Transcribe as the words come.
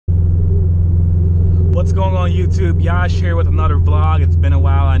What's going on YouTube? Yash here with another vlog. It's been a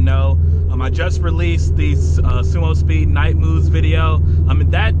while, I know. I just released the Sumo Speed Night Moves video.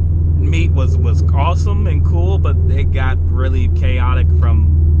 That meet was awesome and cool, but it got really chaotic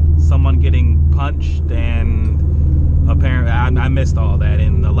from someone getting punched, and apparently I missed all that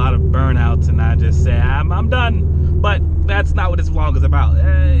and a lot of burnouts, and I just said I'm done. But that's not what this vlog is about.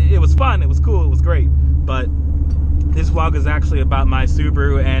 It was fun, it was cool, it was great, but this vlog is actually about my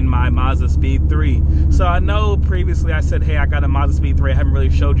Subaru and my Mazdaspeed 3. So I know previously I said, hey, I got a Mazdaspeed 3. I haven't really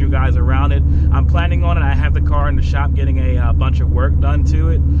showed you guys around it. I'm planning on it. I have the car in the shop getting a bunch of work done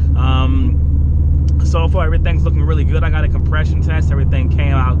to it. So far everything's looking really good. I got a compression test. Everything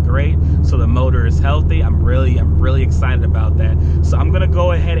came out great. So the motor is healthy. I'm really excited about that. So I'm gonna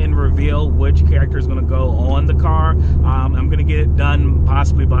go ahead and reveal which character is gonna go on the car. I'm gonna get it done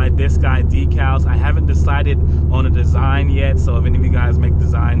possibly by this guy decals. I haven't decided on a design yet. So if any of you guys make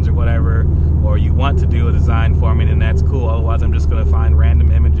designs or whatever, or you want to do a design for me, then that's cool. Otherwise I'm just gonna find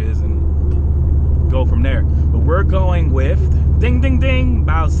random images and go from there. But we're going with ding ding ding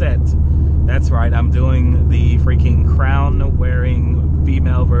Bowsette. That's right, I'm doing the freaking crown-wearing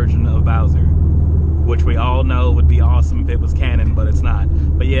female version of Bowser, which we all know would be awesome if it was canon, but it's not.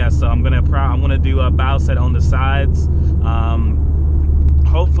 But yeah, so I'm gonna do a Bowsette on the sides.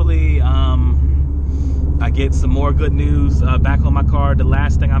 Hopefully, I get some more good news back on my car. The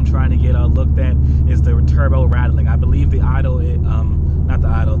last thing I'm trying to get looked at is the turbo rattling. I believe the idle, not the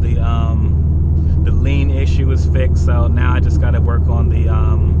idle, the lean issue is fixed. So now I just got to work on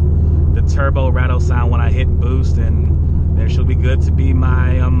the turbo rattle sound when I hit boost, and there should be good to be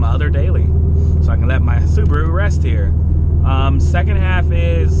my other daily, so I can let my Subaru rest here. Second half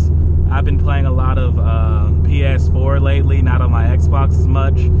is I've been playing a lot of PS4 lately, not on my Xbox as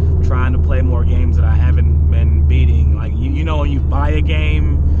much, trying to play more games that I haven't been beating. Like you know, when you buy a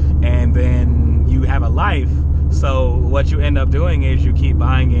game and then you have a life, so what you end up doing is you keep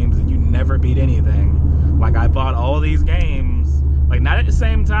buying games and you never beat anything. Like I bought all these games, like not at the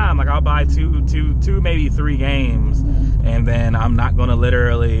same time. Like I'll buy two, maybe 3 games, and then I'm not gonna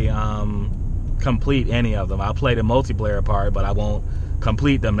literally complete any of them. I'll play the multiplayer part, but I won't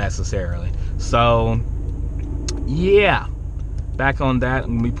complete them necessarily. So yeah, back on that.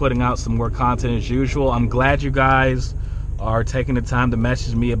 I'm gonna be putting out some more content as usual. I'm glad you guys are taking the time to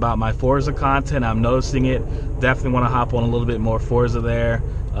message me about my Forza content. I'm noticing it. Definitely want to hop on a little bit more Forza there.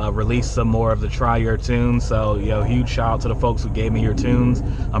 Release some more of the Try Your Tunes. So, huge shout out to the folks who gave me your tunes.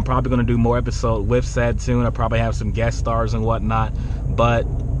 I'm probably going to do more episodes with said tune. I'll probably have some guest stars and whatnot. But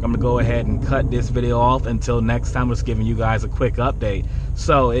I'm going to go ahead and cut this video off. Until next time, I'm just giving you guys a quick update.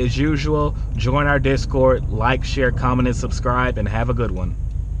 So, as usual, join our Discord, like, share, comment, and subscribe, and have a good one.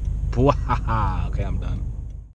 Okay, I'm done.